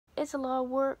It's a lot of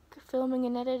work filming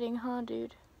and editing, huh,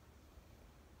 dude?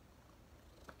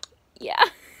 Yeah.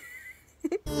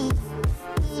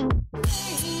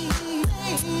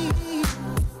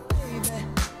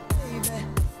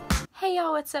 Hey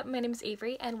y'all, what's up? My name is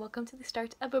Avery and welcome to the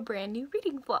start of a brand new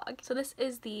reading vlog. So this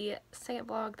is the second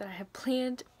vlog that I have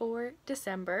planned for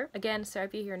December. Again, sorry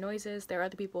if you hear noises, there are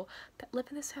other people that live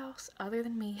in this house other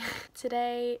than me.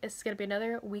 Today is going to be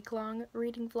another week-long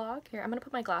reading vlog. Here, I'm going to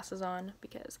put my glasses on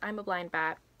because I'm a blind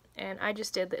bat. And I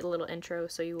just did the little intro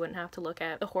so you wouldn't have to look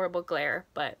at the horrible glare,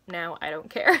 but now I don't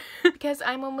care. Because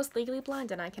I'm almost legally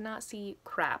blind and I cannot see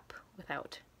crap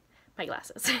without my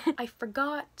glasses. I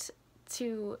forgot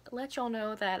to let y'all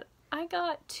know that I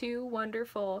got two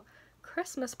wonderful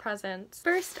Christmas presents.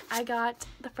 First, I got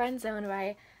The Friend Zone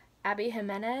by Abby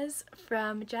Jimenez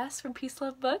from Jess from Peace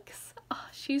Love Books. Oh,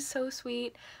 she's so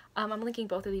sweet. I'm linking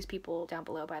both of these people down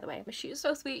below, by the way. But she is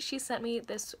so sweet. She sent me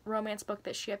this romance book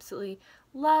that she absolutely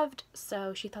loved,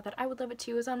 so she thought that I would love it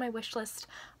too. It was on my wish list,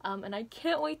 and I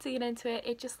can't wait to get into it.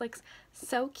 It just looks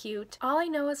so cute. All I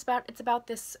know is it's about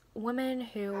this woman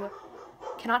who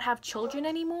cannot have children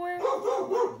anymore.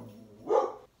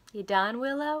 You done,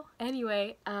 Willow?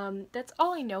 Anyway, that's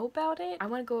all I know about it. I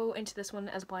want to go into this one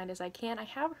as blind as I can. I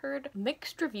have heard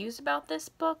mixed reviews about this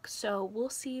book, so we'll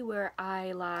see where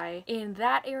I lie in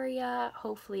that area.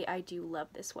 Hopefully I do love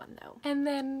this one though. And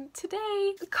then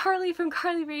today, Carly from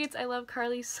Carly Reads. I love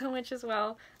Carly so much as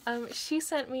well. She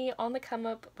sent me On the Come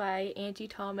Up by Angie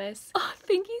Thomas. Oh,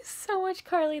 thank you so much,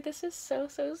 Carly. This is so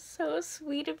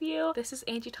sweet of you. This is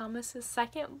Angie Thomas's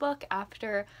second book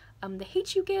after The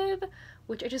Hate You Give,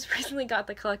 which I just recently got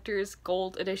the collector's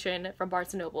gold edition from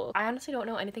Barnes & Noble. I honestly don't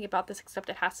know anything about this except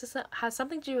it has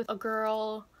something to do with a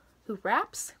girl who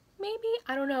raps, maybe?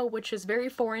 I don't know, which is very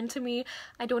foreign to me.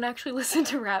 I don't actually listen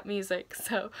to rap music,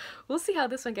 so we'll see how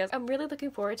this one goes. I'm really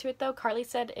looking forward to it though. Carly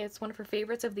said it's one of her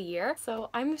favorites of the year, so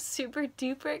I'm super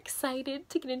duper excited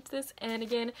to get into this. And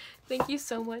again, thank you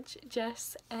so much,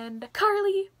 Jess and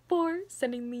Carly, for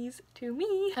sending these to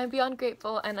me. I'm beyond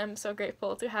grateful, and I'm so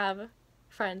grateful to have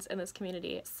friends in this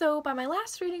community. So by my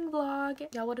last reading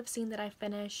vlog, y'all would have seen that I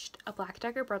finished a Black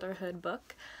Dagger Brotherhood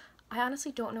book. I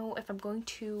honestly don't know if I'm going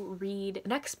to read the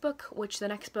next book, which the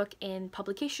next book in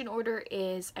publication order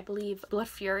is, I believe, Blood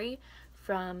Fury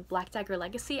from Black Dagger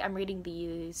Legacy. I'm reading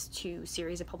these two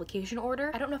series in publication order.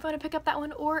 I don't know if I'm gonna pick up that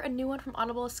one or a new one from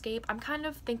Audible Escape. I'm kind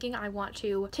of thinking I want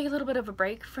to take a little bit of a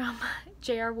break from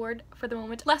J.R. Ward for the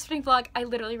moment. Last reading vlog, I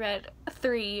literally read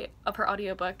 3 of her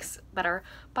audiobooks that are,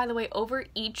 by the way, over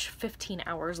each 15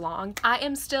 hours long. I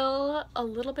am still a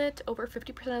little bit over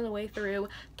 50% of the way through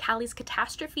Callie's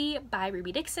Catastrophe by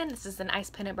Ruby Dixon. This is an Ice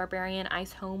Pendant Barbarian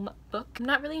Ice Home book. I'm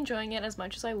not really enjoying it as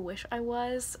much as I wish I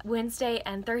was. Wednesday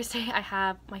and Thursday I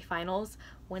have my finals.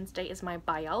 Wednesday is my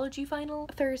biology final.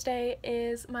 Thursday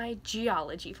is my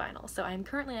geology final. So I'm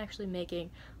currently actually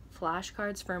making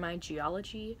flashcards for my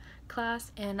geology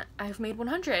class, and I've made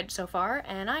 100 so far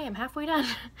and I am halfway done.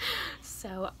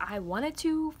 So I wanted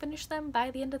to finish them by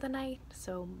the end of the night,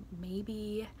 so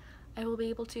maybe I will be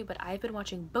able to, but I've been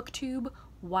watching BookTube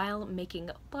while making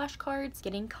flashcards,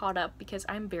 getting caught up because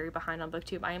I'm very behind on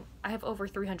BookTube. I have over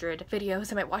 300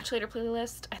 videos in my watch later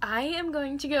playlist. I am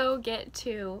going to go get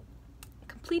to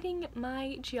completing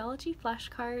my geology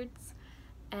flashcards,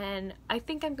 and I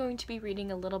think I'm going to be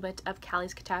reading a little bit of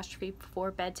Callie's Catastrophe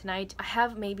before bed tonight. I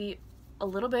have maybe a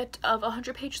little bit of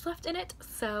 100 pages left in it,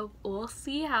 so we'll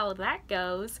see how that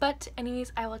goes. But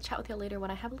anyways, I will chat with you later when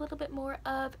I have a little bit more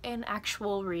of an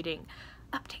actual reading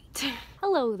update.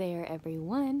 Hello there,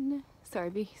 everyone. Sorry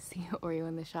if you see Oreo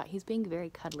in the shot. He's being very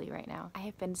cuddly right now. I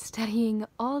have been studying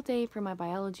all day for my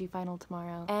biology final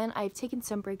tomorrow, and I've taken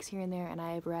some breaks here and there, and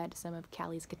I have read some of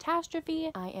Callie's Catastrophe.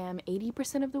 I am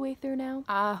 80% of the way through now.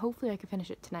 Hopefully I can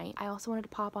finish it tonight. I also wanted to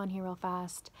pop on here real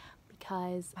fast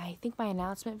because I think my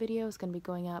announcement video is going to be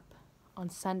going up on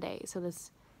Sunday, so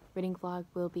this reading vlog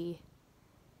will be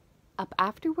up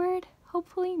afterward,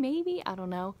 hopefully, maybe, I don't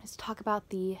know. Let's talk about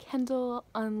the Kindle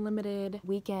Unlimited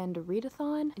Weekend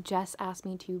Readathon. Jess asked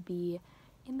me to be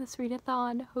in this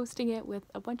readathon, hosting it with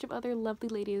a bunch of other lovely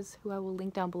ladies who I will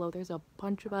link down below. There's a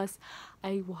bunch of us.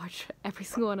 I watch every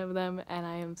single one of them, and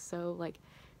I am so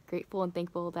grateful and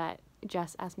thankful that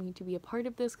Jess asked me to be a part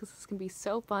of this because this can be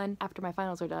so fun. After my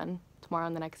finals are done tomorrow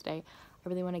and the next day, I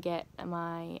really want to get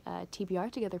my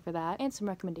TBR together for that and some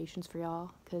recommendations for y'all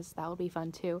because that would be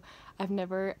fun too. I've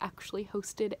never actually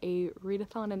hosted a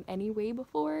readathon in any way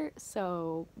before,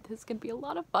 so this is gonna be a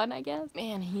lot of fun, I guess.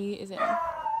 Man, he is in.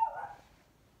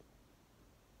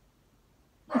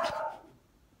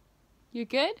 You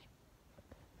good?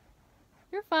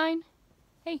 You're fine.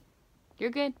 Hey, you're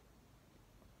good.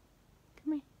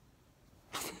 Come here.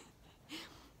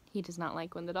 He does not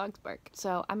like when the dogs bark.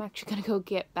 So I'm actually gonna go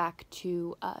get back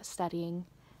to studying.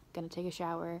 Gonna take a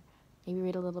shower, maybe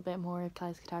read a little bit more of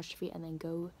Kelly's Catastrophe, and then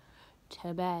go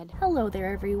to bed. Hello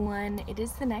there everyone, it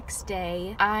is the next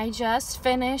day. I just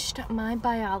finished my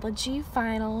biology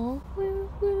final. Woo,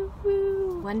 woo,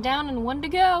 woo. One down and one to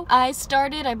go. I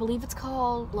started, I believe it's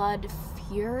called Blood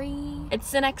Fury.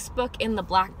 It's the next book in the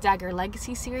Black Dagger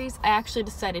Legacy series. I actually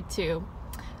decided to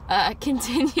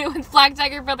continue with Black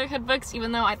Dagger Brotherhood books,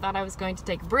 even though I thought I was going to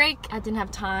take a break. I didn't have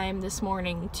time this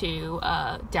morning to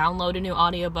download a new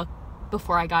audiobook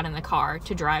before I got in the car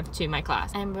to drive to my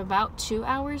class. I'm about 2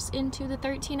 hours into the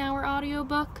 13-hour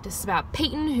audiobook. This is about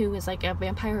Peyton, who is like a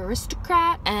vampire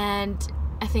aristocrat, and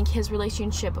I think his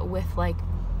relationship with like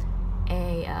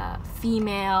a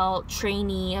female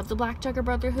trainee of the Black Dagger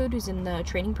Brotherhood who's in the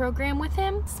training program with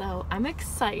him. So I'm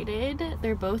excited.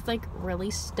 They're both like really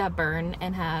stubborn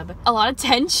and have a lot of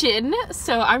tension,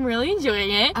 so I'm really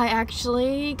enjoying it. I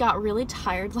actually got really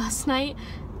tired last night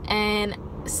and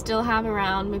still have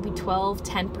around maybe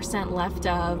 10% left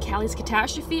of Kelly's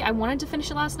Catastrophe. I wanted to finish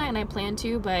it last night and I planned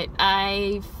to, but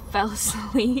I fell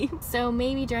asleep. So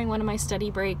maybe during one of my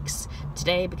study breaks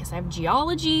today, because I have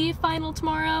geology final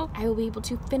tomorrow, I will be able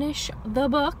to finish the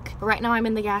book. But right now I'm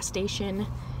in the gas station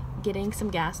getting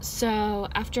some gas. So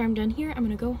after I'm done here, I'm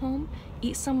gonna go home,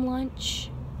 eat some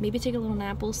lunch, maybe take a little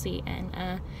nap, we'll see,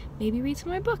 and maybe read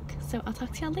some of my book. So I'll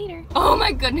talk to y'all later. Oh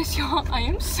my goodness, y'all, I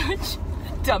am such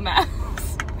a dumbass.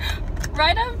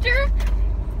 Right after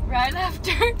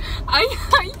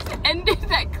I ended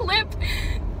that clip,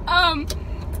 I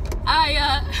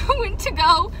went to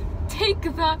go take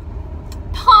the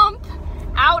pump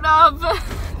out of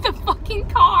the fucking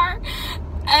car,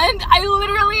 and I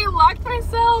literally locked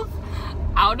myself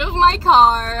out of my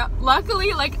car.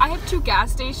 Luckily, like, I have 2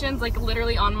 gas stations like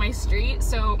literally on my street,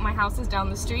 so my house is down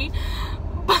the street,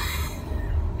 but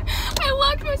I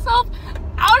locked myself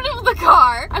out of the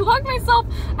car. I locked myself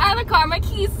out of the car. My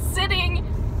key's sitting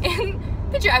in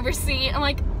the driver's seat. I'm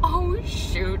like, oh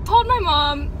shoot. Told my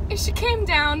mom, and she came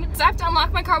down. So I have to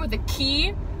unlock my car with a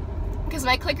key because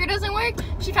my clicker doesn't work.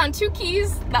 She found 2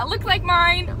 keys that looked like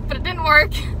mine, but it didn't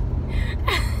work.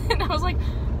 And I was like,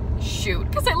 shoot,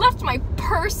 because I left my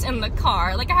purse in the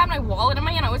car. Like, I had my wallet in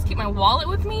my hand. I always keep my wallet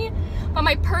with me, but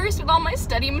my purse with all my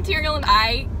study material, and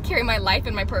I carry my life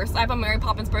in my purse. I have a Mary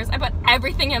Poppins purse. I put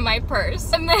everything in my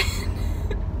purse. And then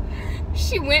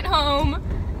she went home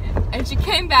and she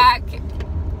came back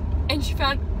and she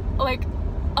found like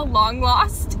a long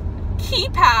lost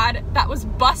keypad that was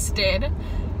busted,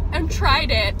 and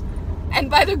tried it, and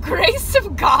by the grace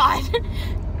of God,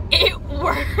 it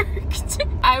worked.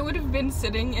 I would have been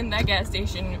sitting in that gas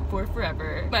station for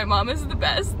forever. My mom is the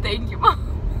best. Thank you,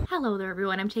 Mom. Hello there,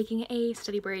 everyone. I'm taking a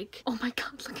study break. Oh my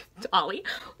God, look at Dolly.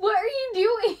 What are you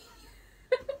doing?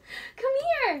 Come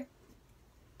here.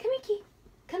 Come here, Key.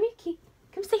 Come here, Key.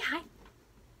 Come say hi.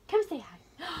 Come say hi.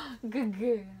 Good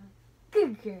girl.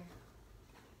 Good girl.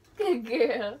 Good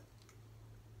girl.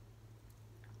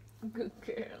 Good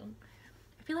girl.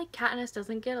 I feel like Katniss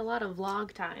doesn't get a lot of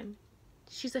vlog time.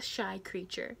 She's a shy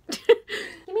creature. Give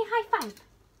me a high five.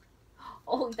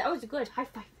 Oh, that was good. High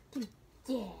five.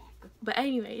 Yeah. But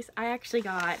anyways, I actually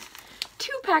got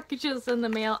 2 packages in the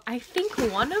mail. I think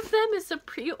one of them is a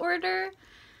pre-order,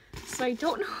 so I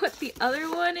don't know what the other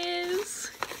one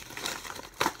is.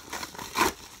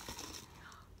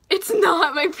 It's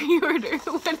not my pre-order.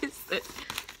 What is this?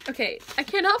 Okay, I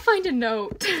cannot find a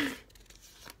note.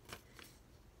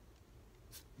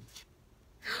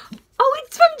 Oh,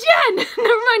 it's from Jen!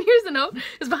 Never mind, here's the note.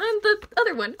 It's behind the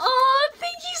other one. Oh,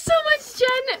 thank you so much,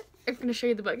 Jen! I'm gonna show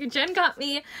you the book. Jen got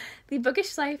me The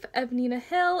Bookish Life of Nina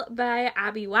Hill by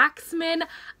Abby Waxman.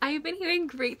 I've been hearing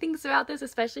great things about this,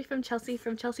 especially from Chelsea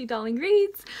Darling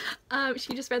Reads.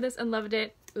 She just read this and loved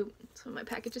it. Ooh, some of my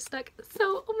package is stuck.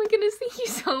 So, oh my goodness, thank you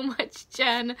so much,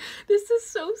 Jen. This is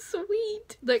so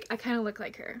sweet. Like, I kind of look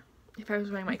like her if I was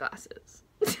wearing my glasses.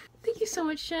 Thank you so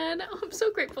much, Jen. Oh, I'm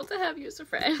so grateful to have you as a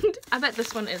friend. I bet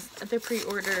this one is the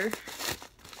pre-order.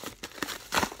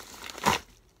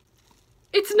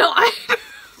 It's not! What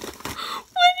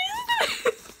is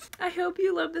this? I hope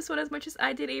you love this one as much as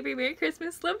I did, Averie. Merry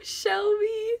Christmas. Love,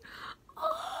 Shelby.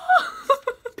 Oh.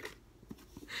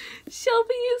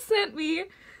 Shelby sent me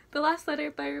The Last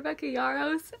Letter by Rebecca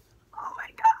Yarros. Oh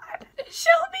my God.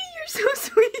 Shelby, you're so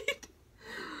sweet.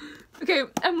 Okay,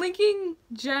 I'm linking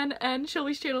Jen and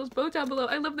Shelby's channels both down below.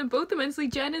 I love them both immensely.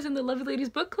 Jen is in the Lovely Ladies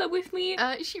book club with me.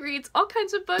 She reads all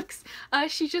kinds of books.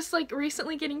 She's just like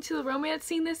recently getting to the romance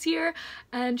scene this year,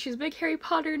 and she's a big Harry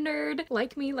Potter nerd,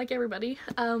 like me, like everybody.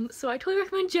 So I totally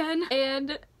recommend Jen.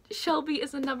 And Shelby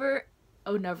is another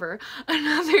oh never,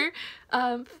 another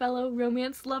fellow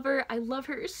romance lover. I love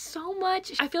her so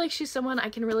much. I feel like she's someone I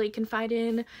can really confide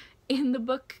in the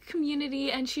book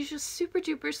community, and she's just super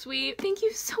duper sweet. Thank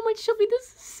you so much, Shelby. This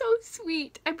is so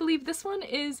sweet. I believe this one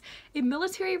is a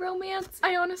military romance.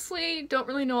 I honestly don't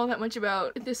really know all that much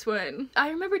about this one. I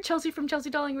remember Chelsea from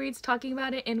ShelbyTaggartReads talking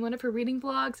about it in one of her reading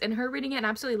vlogs, and her reading it and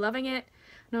absolutely loving it.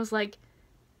 And I was like,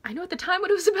 I know at the time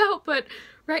what it was about, but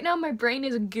right now my brain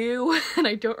is goo and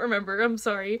I don't remember. I'm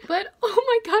sorry. But oh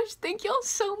my gosh, thank y'all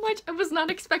so much. I was not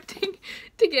expecting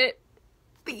to get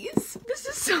these. This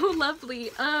is so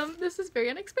lovely. This is very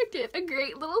unexpected. A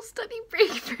great little study break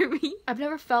for me. I've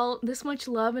never felt this much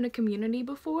love in a community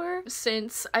before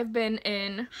since I've been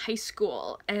in high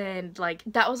school, and like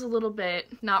that was a little bit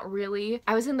not really.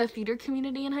 I was in the theater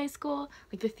community in high school,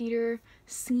 like the theater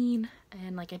scene,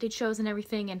 and like I did shows and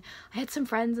everything, and I had some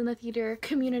friends in the theater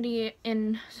community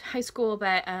in high school,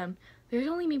 but there's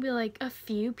only maybe like a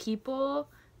few people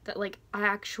that like I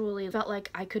actually felt like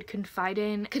I could confide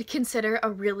in, could consider a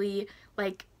really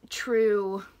like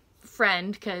true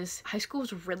friend, because high school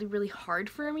was really hard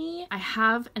for me. I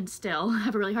have and still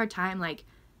have a really hard time like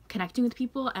connecting with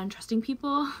people and trusting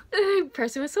people.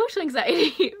 Person with social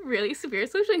anxiety, really severe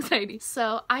social anxiety.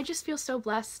 So I just feel so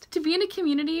blessed to be in a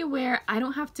community where I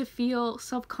don't have to feel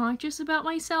self-conscious about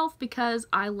myself because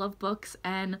I love books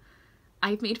and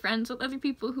I've made friends with other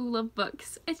people who love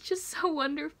books. It's just so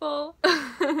wonderful.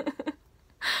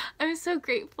 I'm so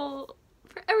grateful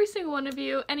for every single one of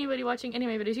you. Anybody watching any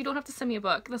of my videos, you don't have to send me a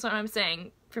book. That's not what I'm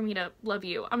saying for me to love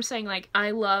you. I'm saying like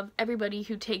I love everybody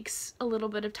who takes a little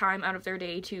bit of time out of their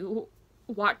day to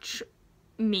watch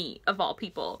me, of all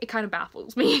people. It kind of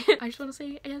baffles me. I just want to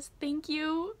say, yes, thank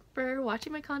you for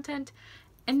watching my content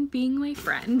and being my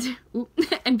friend. Ooh,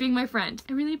 and being my friend.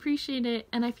 I really appreciate it,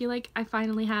 and I feel like I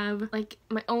finally have like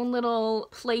my own little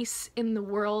place in the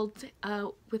world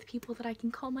with people that I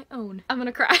can call my own. I'm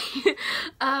gonna cry.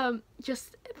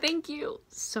 Just thank you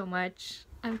so much.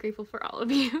 I'm grateful for all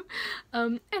of you.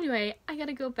 Anyway, I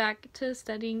gotta go back to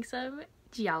studying some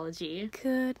geology.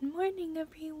 Good morning,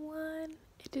 everyone.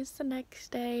 It is the next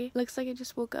day. Looks like I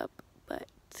just woke up, but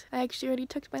I actually already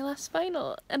took my last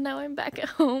final and now I'm back at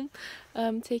home,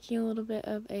 taking a little bit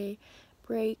of a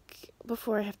break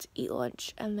before I have to eat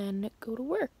lunch and then go to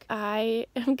work. I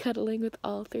am cuddling with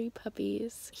all 3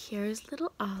 puppies. Here's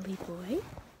little Ollie boy.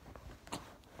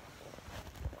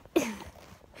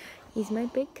 He's my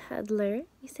big cuddler.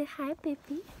 You say hi,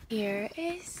 baby. Here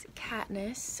is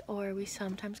Katniss, or we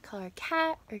sometimes call her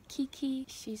Cat or Kiki.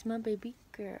 She's my baby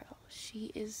girl.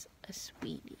 She is a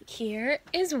sweetie. Here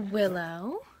is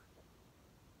Willow.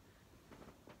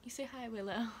 You say hi,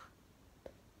 Willow.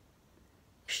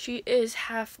 She is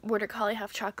half Border Collie,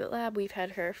 half Chocolate Lab. We've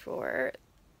had her for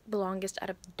the longest out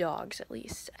of dogs, at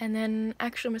least. And then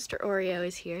actually Mr. Oreo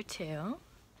is here too.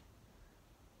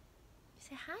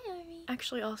 Say hi, Averie.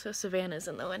 Actually, also Savannah's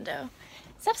in the window.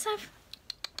 Sup, sup. Let's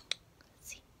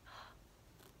see.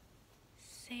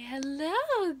 Say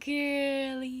hello,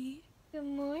 girly. Good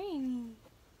morning.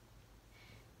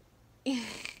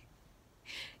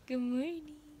 Good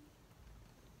morning.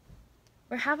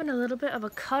 We're having a little bit of a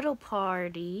cuddle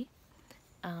party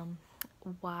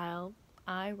while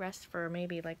I rest for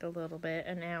maybe like a little bit,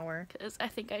 an hour, because I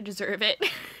think I deserve it.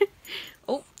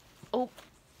 Oh,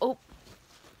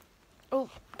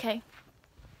 okay.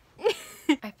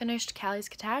 I finished Callie's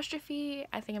Catastrophe.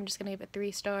 I think I'm just gonna give it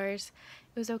 3 stars.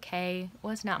 It was okay. It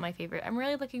was not my favorite. I'm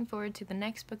really looking forward to the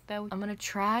next book though. I'm gonna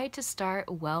try to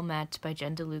start Well Met by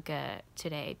Jen DeLuca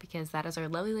today, because that is our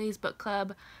Lovely Ladies book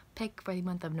club pick for the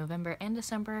month of November and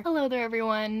December. Hello there,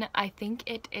 everyone. I think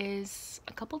it is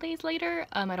a couple days later.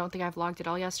 I don't think I vlogged at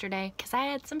all yesterday because I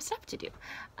had some stuff to do.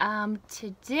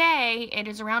 Today it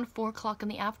is around 4 o'clock in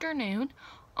the afternoon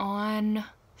on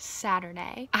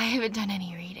Saturday. I haven't done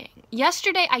any reading.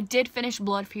 Yesterday I did finish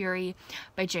Blood Fury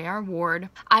by J.R. Ward.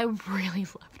 I really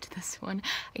loved this one.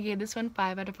 I gave this one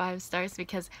 5 out of 5 stars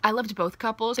because I loved both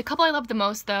couples. The couple I loved the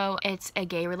most though, it's a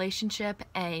gay relationship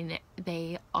and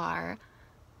they are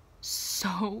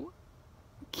so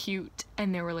cute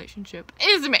and their relationship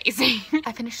is amazing.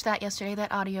 I finished that yesterday,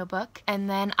 that audiobook, and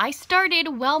then I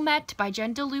started Well Met by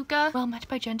Jen DeLuca. Well Met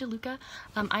by Jen DeLuca.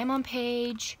 I'm on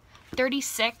page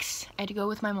 36. I had to go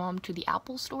with my mom to the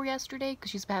Apple store yesterday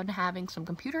because she's been having some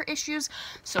computer issues.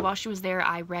 So while she was there,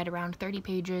 I read around 30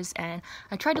 pages and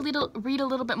I tried to read a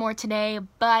little bit more today,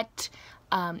 but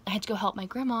I had to go help my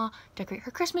grandma decorate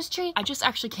her Christmas tree. I just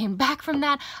actually came back from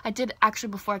that. I did actually,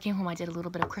 before I came home, I did a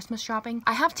little bit of Christmas shopping.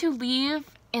 I have to leave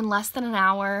in less than an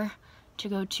hour to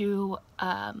go to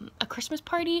a Christmas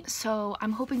party, so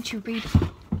I'm hoping to read.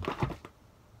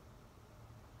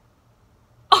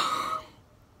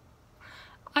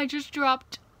 I just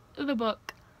dropped the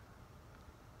book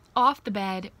off the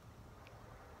bed,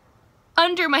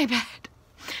 under my bed.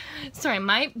 Sorry,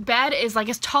 my bed is like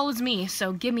as tall as me,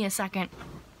 so give me a second.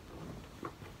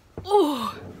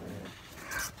 Oh,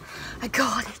 I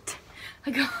got it. I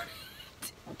got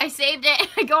it. I saved it.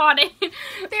 I got it.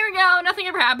 There we go. Nothing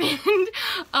ever happened.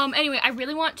 Anyway, I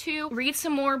really want to read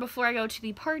some more before I go to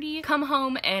the party, come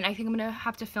home, and I think I'm gonna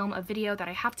have to film a video that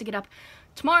I have to get up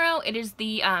tomorrow. It is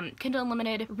the Kindle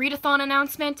Unlimited readathon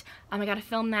announcement. I gotta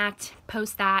film that,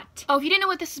 post that. Oh, if you didn't know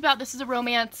what this is about, this is a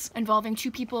romance involving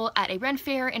two people at a Ren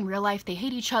fair. In real life, they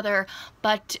hate each other,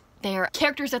 but their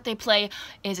characters that they play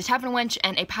is a tavern wench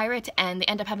and a pirate, and they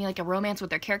end up having like a romance with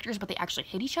their characters, but they actually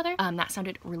hate each other. That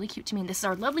sounded really cute to me. This is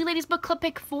our lovely ladies book club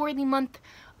pick for the month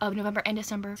of November and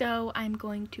December. So I'm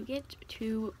going to get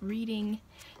to reading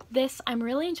this. I'm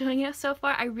really enjoying it so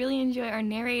far. I really enjoy our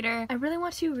narrator. I really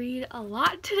want to read a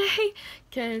lot today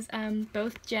because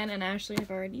both Jen and Ashley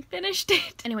have already finished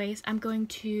it. Anyways, I'm going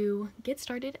to get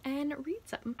started and read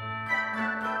some.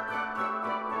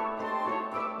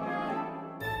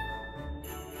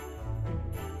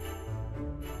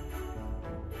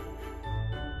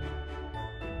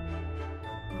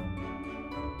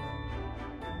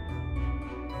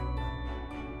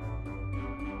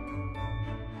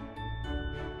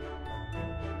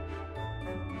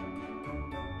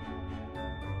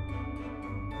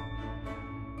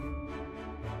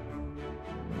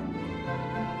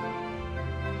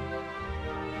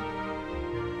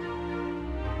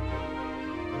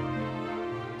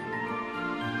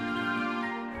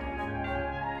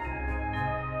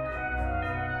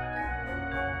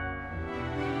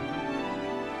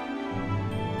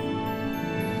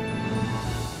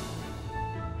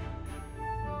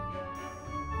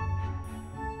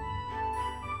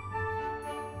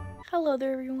 Hello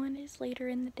there everyone, it's later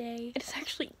in the day. It is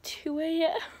actually 2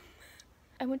 a.m.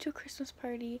 I went to a Christmas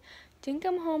party, didn't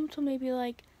come home till maybe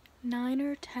like 9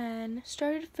 or 10.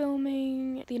 Started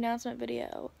filming the announcement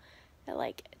video at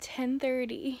like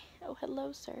 10:30. Oh,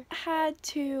 hello sir. I had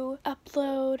to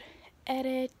upload,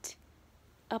 edit,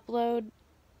 upload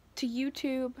to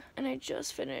YouTube, and I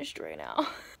just finished right now.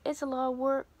 It's a lot of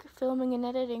work filming and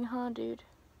editing, huh dude?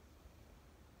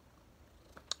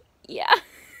 Yeah.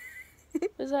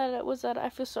 was that I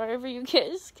feel sorry for you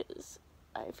kids, because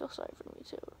I feel sorry for me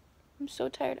too. I'm so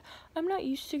tired. I'm not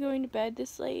used to going to bed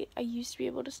this late. I used to be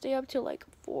able to stay up till like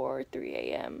 4 or 3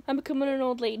 a.m. I'm becoming an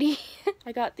old lady.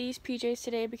 I got these PJs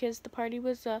today because the party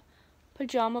was a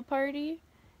pajama party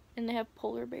and they have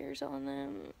polar bears on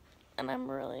them, and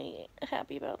I'm really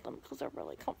happy about them because they're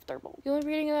really comfortable. The only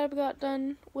reading that I've got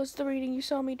done was the reading you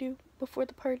saw me do before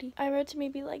the party. I read to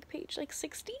maybe like page like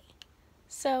 60,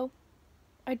 so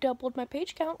I doubled my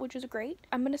page count, which is great.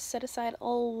 I'm gonna set aside a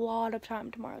lot of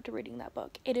time tomorrow to reading that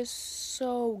book. It is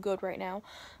so good right now.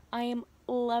 I am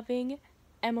loving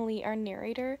Emily, our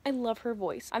narrator. I love her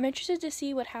voice. I'm interested to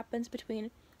see what happens between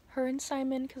her and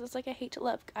Simon, because it's like a hate to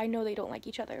love. I know they don't like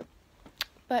each other,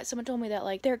 but someone told me that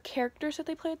like their characters that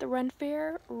they play at the Ren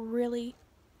Fair really...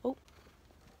 Oh.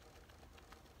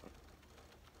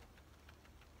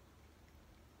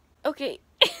 Okay.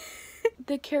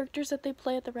 The characters that they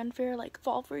play at the Ren Fair like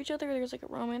fall for each other. There's like a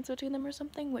romance between them or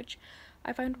something, which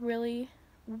I find really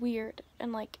weird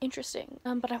and like interesting.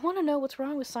 But I want to know what's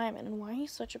wrong with Simon and why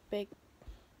he's such a big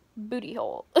booty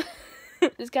hole.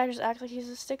 This guy just acts like he's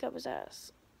a stick up his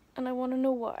ass, and I want to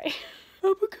know why.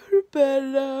 I'm gonna go to bed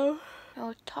now.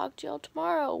 I'll talk to y'all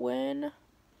tomorrow when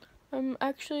I'm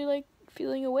actually like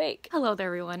feeling awake. Hello there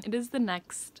everyone. It is the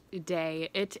next day.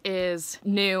 It is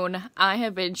noon. I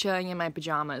have been chilling in my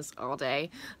pajamas all day.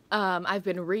 I've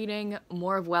been reading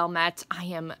more of Well Met. I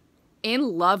am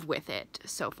in love with it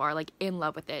so far, like in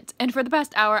love with it. And for the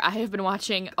past hour, I have been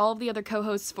watching all of the other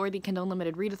co-hosts for the Kindle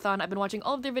Unlimited readathon. I've been watching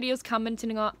all of their videos,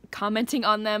 commenting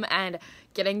on them, and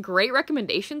getting great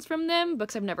recommendations from them,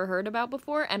 books I've never heard about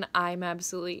before, and I'm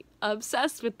absolutely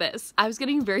obsessed with this. I was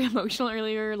getting very emotional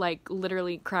earlier, like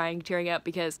literally crying, tearing up,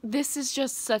 because this is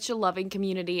just such a loving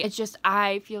community. It's just,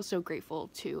 I feel so grateful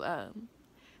to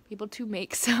be able to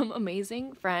make some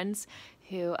amazing friends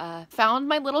who found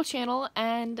my little channel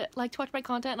and like to watch my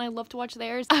content, and I love to watch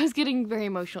theirs. I was getting very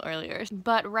emotional earlier,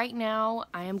 but right now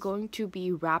I am going to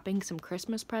be wrapping some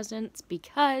Christmas presents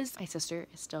because my sister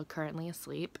is still currently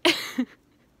asleep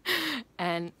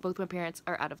and both my parents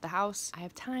are out of the house. I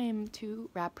have time to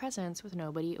wrap presents with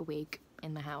nobody awake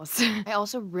in the house. I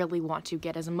also really want to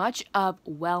get as much of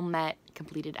Well Met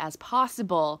completed as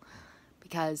possible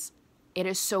because it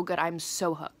is so good. I'm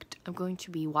so hooked. I'm going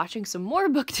to be watching some more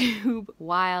BookTube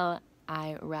while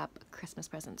I wrap Christmas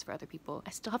presents for other people. I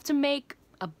still have to make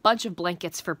a bunch of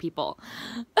blankets for people.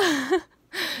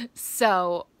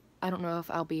 So I don't know if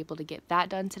I'll be able to get that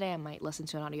done today. I might listen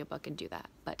to an audiobook and do that,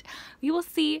 but we will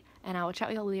see, and I will chat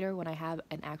with y'all later when I have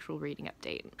an actual reading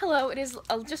update. Hello, it is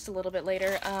just a little bit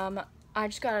later. I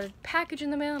just got a package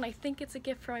in the mail, and I think it's a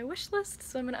gift for my wish list,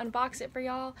 so I'm gonna unbox it for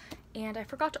y'all. And I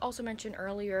forgot to also mention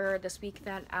earlier this week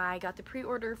that I got the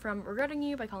pre-order from Regretting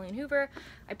You by Colleen Hoover.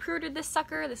 I pre-ordered this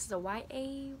sucker. This is a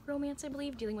YA romance, I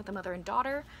believe, dealing with a mother and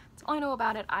daughter. That's all I know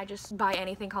about it. I just buy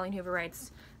anything Colleen Hoover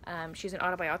writes. She's an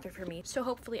autobiography author for me, so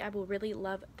hopefully I will really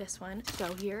love this one.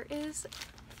 So here is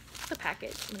the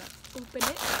package. I'm gonna open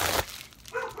it.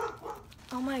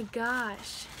 Oh my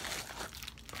gosh.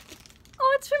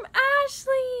 Oh, it's from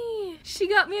Ashley! She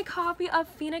got me a copy of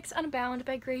Phoenix Unbound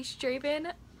by Grace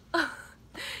Draven.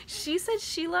 She said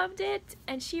she loved it,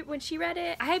 and when she read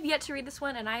it, I have yet to read this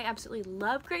one, and I absolutely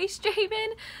love Grace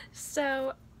Draven,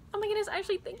 so oh my goodness,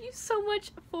 Ashley, thank you so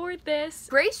much for this.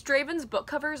 Grace Draven's book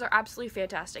covers are absolutely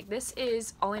fantastic. This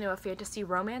is All I Know, a fantasy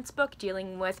romance book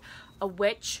dealing with a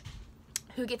witch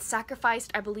who gets sacrificed,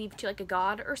 I believe, to like a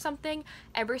god or something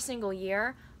every single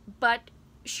year, but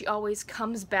she always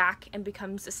comes back and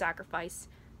becomes a sacrifice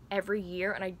every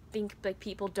year, and I think like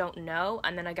people don't know,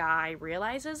 and then a guy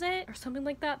realizes it or something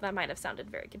like that. That might have sounded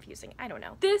very confusing. I don't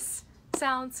know. This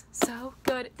sounds so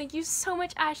good. Thank you so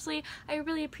much, Ashley. I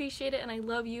really appreciate it, and I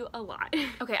love you a lot.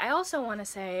 Okay, I also want to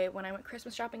say when I went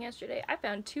Christmas shopping yesterday, I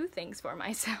found two things for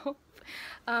myself.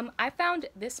 I found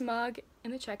this mug in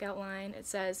the checkout line. It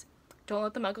says, "Don't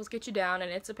let the muggles get you down,"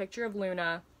 and it's a picture of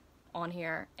Luna on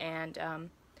here, and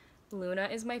Luna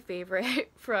is my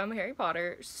favorite from Harry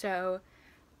Potter, so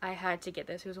I had to get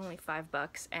this. It was only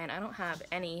 $5, and I don't have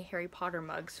any Harry Potter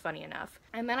mugs, funny enough.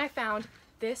 And then I found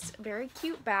this very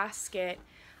cute basket.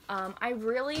 I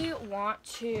really want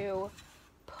to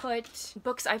put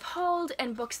books I've hauled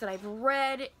and books that I've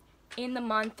read in the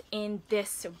month in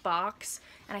this box,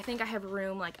 and I think I have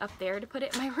room like up there to put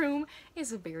it. My room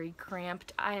is very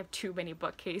cramped. I have too many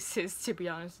bookcases, to be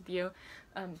honest with you.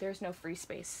 There's no free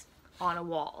space on a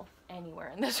wall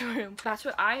anywhere in this room. That's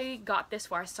what I got this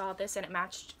for. I saw this and it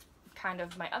matched kind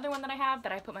of my other one that I have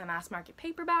that I put my mass market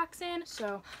paperbacks in,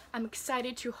 so I'm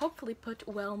excited to hopefully put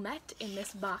Well Met in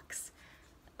this box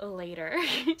later.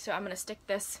 So I'm gonna stick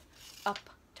this up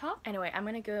top. Anyway, I'm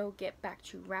gonna go get back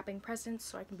to wrapping presents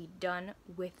so I can be done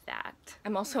with that.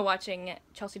 I'm also watching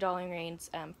Chelsea Darling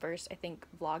Rain's first, I think,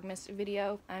 Vlogmas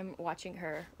video. I'm watching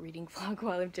her reading vlog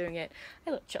while I'm doing it.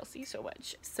 I love Chelsea so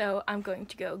much. So I'm going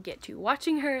to go get to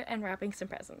watching her and wrapping some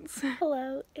presents.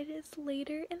 Hello, it is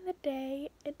later in the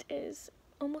day. It is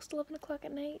almost 11 o'clock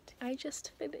at night. I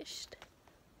just finished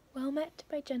Well Met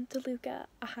by Jen DeLuca.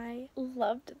 I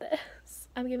loved this.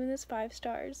 I'm giving this 5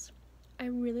 stars. I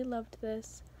really loved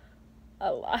this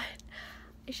a lot.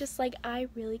 It's just like I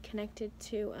really connected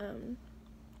to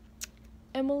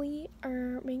Emily,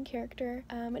 our main character.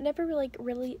 It never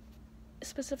really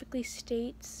specifically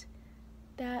states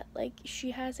that like she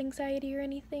has anxiety or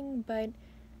anything, but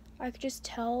I could just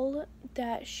tell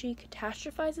that she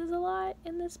catastrophizes a lot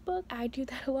in this book. I do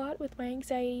that a lot with my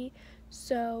anxiety,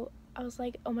 so I was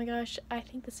like, oh my gosh, I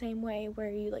think the same way, where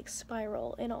you like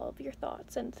spiral in all of your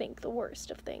thoughts and think the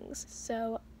worst of things.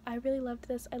 So I really loved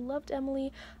this. I loved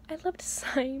Emily. I loved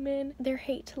Simon. Their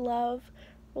hate to love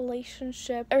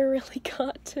relationship really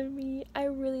got to me. I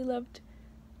really loved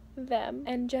them.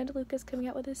 And Jen DeLuca's coming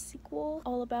out with a sequel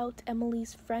all about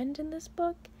Emily's friend in this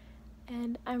book,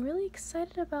 and I'm really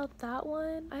excited about that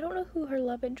one. I don't know who her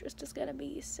love interest is gonna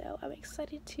be, so I'm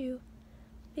excited to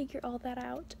figure all that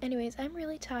out. Anyways, I'm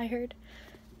really tired.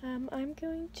 I'm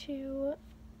going to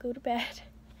go to bed,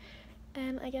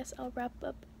 and I guess I'll wrap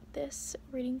up this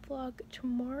reading vlog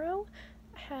tomorrow.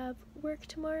 I have work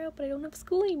tomorrow, but I don't have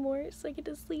school anymore, so I get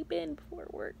to sleep in before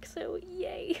work, so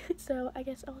yay. So I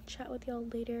guess I'll chat with y'all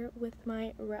later with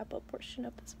my wrap-up portion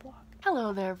of this vlog.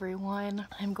 Hello there, everyone.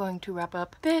 I'm going to wrap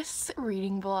up this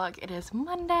reading vlog. It is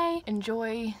Monday.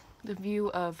 Enjoy the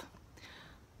view of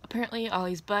apparently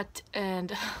Ollie's butt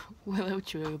and Willow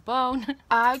Chew Bone.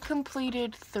 I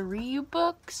completed 3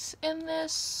 books in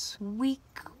this week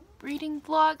reading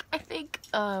vlog, I think.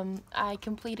 I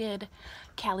completed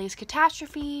Callie's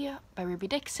Catastrophe by Ruby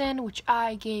Dixon, which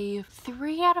I gave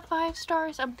 3 out of 5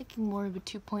 stars. I'm thinking more of a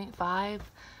 2.5.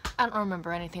 I don't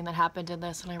remember anything that happened in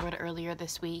this when I read it earlier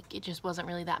this week. It just wasn't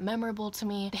really that memorable to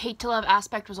me. The hate to love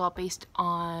aspect was all based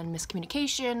on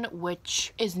miscommunication,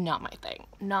 which is not my thing.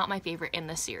 Not my favorite in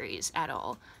this series at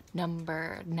all.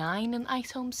 Number 9 in the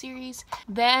Ice Home series.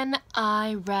 Then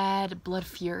I read Blood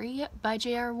Fury by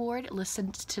J.R. Ward,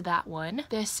 listened to that one.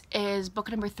 This is book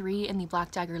number 3 in the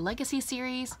Black Dagger Legacy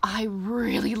series. I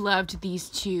really loved these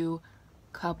 2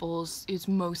 couples is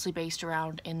mostly based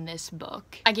around in this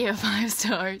book. I gave it 5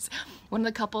 stars. One of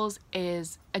the couples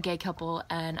is a gay couple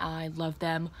and I love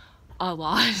them a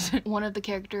lot. One of the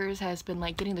characters has been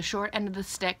like getting the short end of the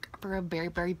stick for a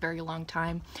very long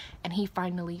time, and he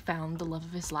finally found the love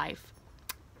of his life,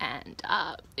 and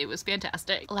it was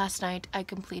fantastic. Last night I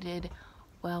completed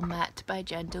Well Met by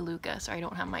Jen DeLuca. Sorry, I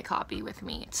don't have my copy with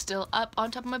me. It's still up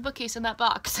on top of my bookcase in that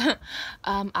box.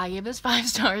 I gave this 5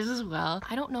 stars as well.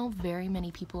 I don't know very many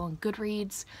people on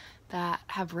Goodreads that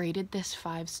have rated this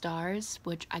 5 stars,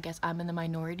 which I guess I'm in the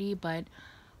minority, but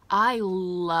I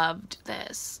loved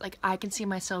this. Like, I can see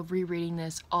myself rereading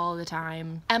this all the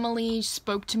time. Emily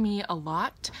spoke to me a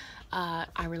lot.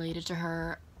 I related to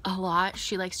her a lot.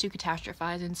 She likes to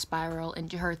catastrophize and spiral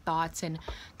into her thoughts and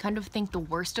kind of think the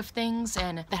worst of things,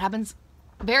 and that happens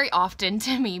very often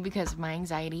to me because of my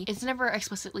anxiety. It's never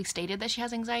explicitly stated that she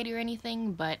has anxiety or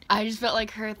anything, but I just felt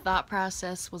like her thought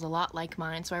process was a lot like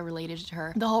mine, so I related to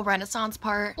her. The whole Renaissance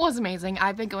part was amazing.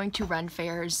 I've been going to Ren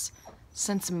fairs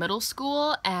since middle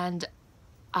school and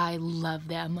I love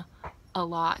them a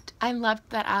lot. I loved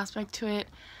that aspect to it,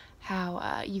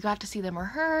 how you got to see them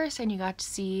rehearse and you got to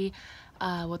see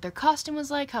what their costume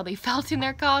was like, how they felt in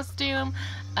their costume,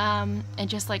 and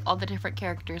just like all the different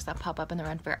characters that pop up in the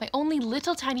Ren Fair. My only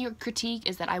little tiny critique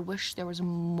is that I wish there was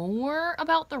more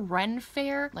about the Ren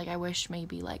Fair. Like, I wish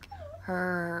maybe like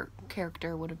her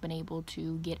character would have been able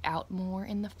to get out more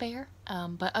in the fair.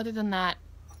 But other than that,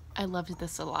 I loved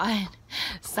this a lot.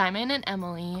 Simon and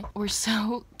Emily were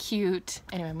so cute.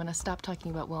 Anyway, I'm gonna stop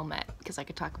talking about Well Met because I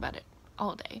could talk about it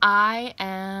all day. I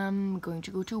am going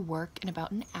to go to work in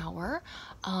about an hour,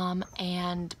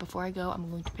 and before I go, I'm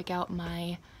going to pick out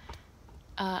my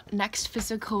next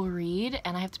physical read,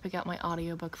 and I have to pick out my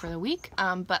audiobook for the week,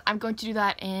 but I'm going to do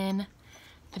that in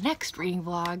the next reading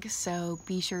vlog, so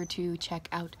be sure to check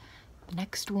out the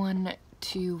next one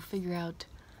to figure out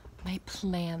my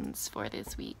plans for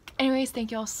this week. Anyways,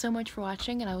 thank you all so much for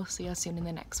watching, and I will see you all soon in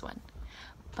the next one.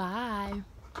 Bye!